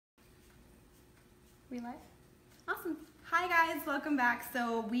We live? Awesome. Hi guys, welcome back.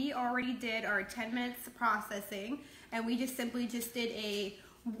 So we already did our 10 minutes processing and we just simply did a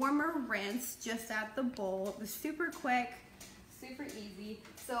warmer rinse just at the bowl. It was super quick, super easy.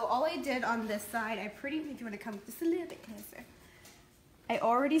 So all I did on this side, if you want to come just a little bit closer. I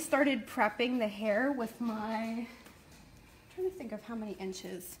already started prepping the hair with I'm trying to think of how many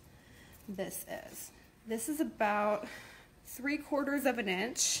inches this is. This is about 3/4 of an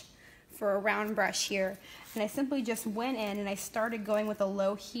inch for a round brush here, and I simply just went in and I started going with a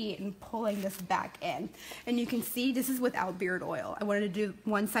low heat and pulling this back in. And you can see this is without beard oil. I wanted to do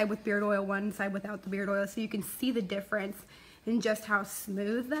one side with beard oil, one side without the beard oil, so you can see the difference in just how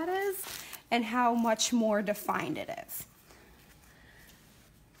smooth that is and how much more defined it is.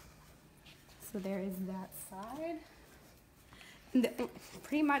 So there is that side. And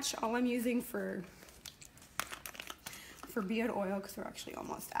pretty much all I'm using for beard oil, because we're actually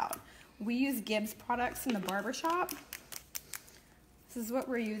almost out. We use Gibbs products in the barbershop. This is what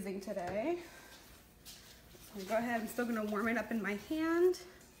we're using today. So go ahead, I'm still gonna warm it up in my hand,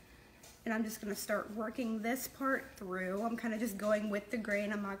 and I'm just gonna start working this part through. I'm kind of just going with the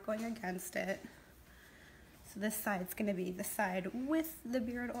grain, I'm not going against it. So this side's gonna be the side with the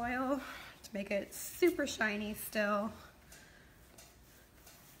beard oil to make it super shiny still.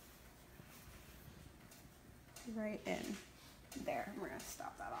 Right in there. We're gonna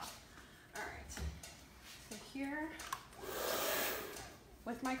stop that off. All right, so here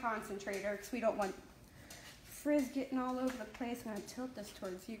with my concentrator, because we don't want frizz getting all over the place, I'm gonna tilt this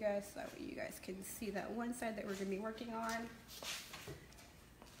towards you guys so that way you guys can see that one side that we're gonna be working on.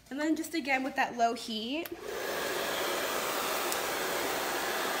 And then just again with that low heat,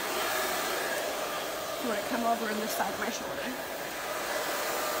 I'm gonna come over on this side of my shoulder.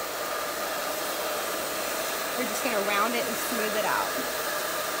 You're just gonna round it and smooth it out.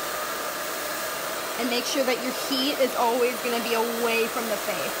 And make sure that your heat is always gonna be away from the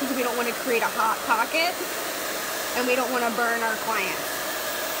face, because we don't wanna create a hot pocket and we don't wanna burn our clients.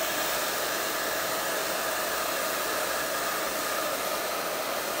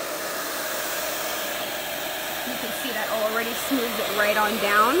 You can see that already smooths it right on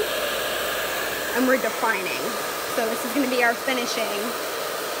down. And we're defining. So this is gonna be our finishing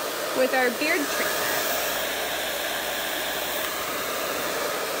with our beard treatment.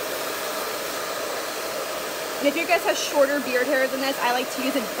 And if you guys have shorter beard hair than this, I like to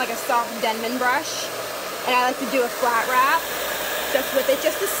use like a soft Denman brush. And I like to do a flat wrap just with it,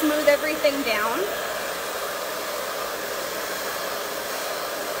 just to smooth everything down.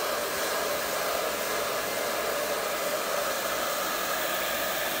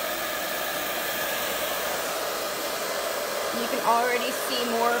 You can already see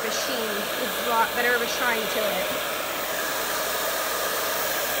more of a sheen. It's a lot better of a shine to it.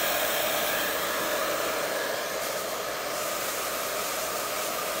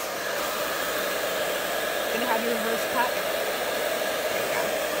 Have your reverse cut. There you go.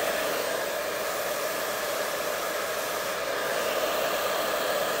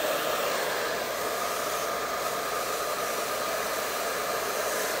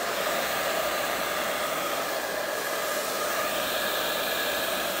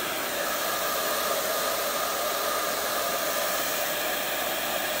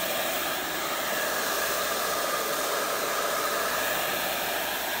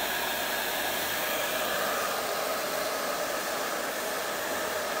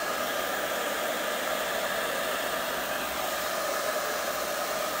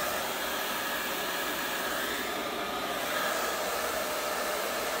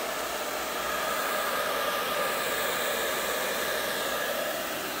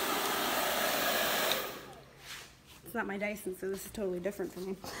 It's not my Dyson, so this is totally different for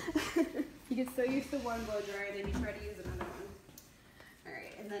me. You get so used to one blow dryer, then you try to use another one. All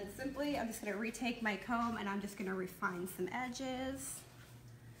right, and then simply, I'm just gonna retake my comb and I'm just gonna refine some edges.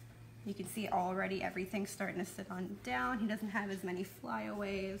 You can see already everything's starting to sit on down. He doesn't have as many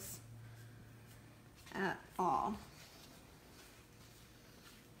flyaways at all.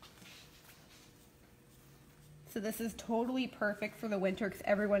 So this is totally perfect for the winter because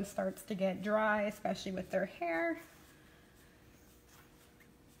everyone starts to get dry, especially with their hair.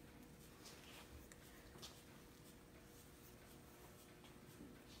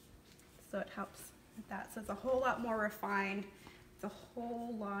 So it helps with that. So it's a whole lot more refined. It's a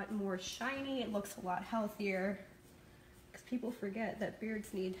whole lot more shiny. It looks a lot healthier because people forget that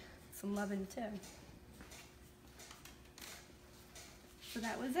beards need some loving too. So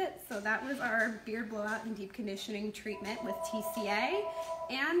that was it. So that was our beard blowout and deep conditioning treatment with TCA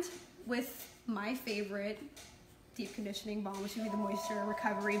and with my favorite deep conditioning balm, which would be the moisture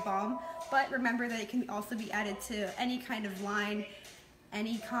recovery balm. But remember that it can also be added to any kind of line,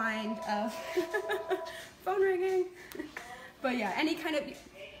 any kind of phone ringing. But yeah, any kind of,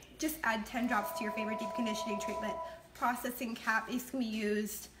 just add 10 drops to your favorite deep conditioning treatment. Processing cap can be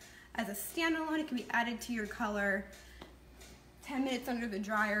used as a standalone. It can be added to your color. 10 minutes under the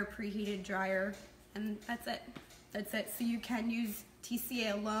dryer, preheated dryer, and that's it. That's it. So you can use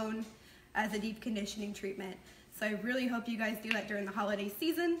TCA alone as a deep conditioning treatment. So I really hope you guys do that during the holiday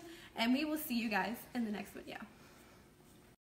season, and we will see you guys in the next video.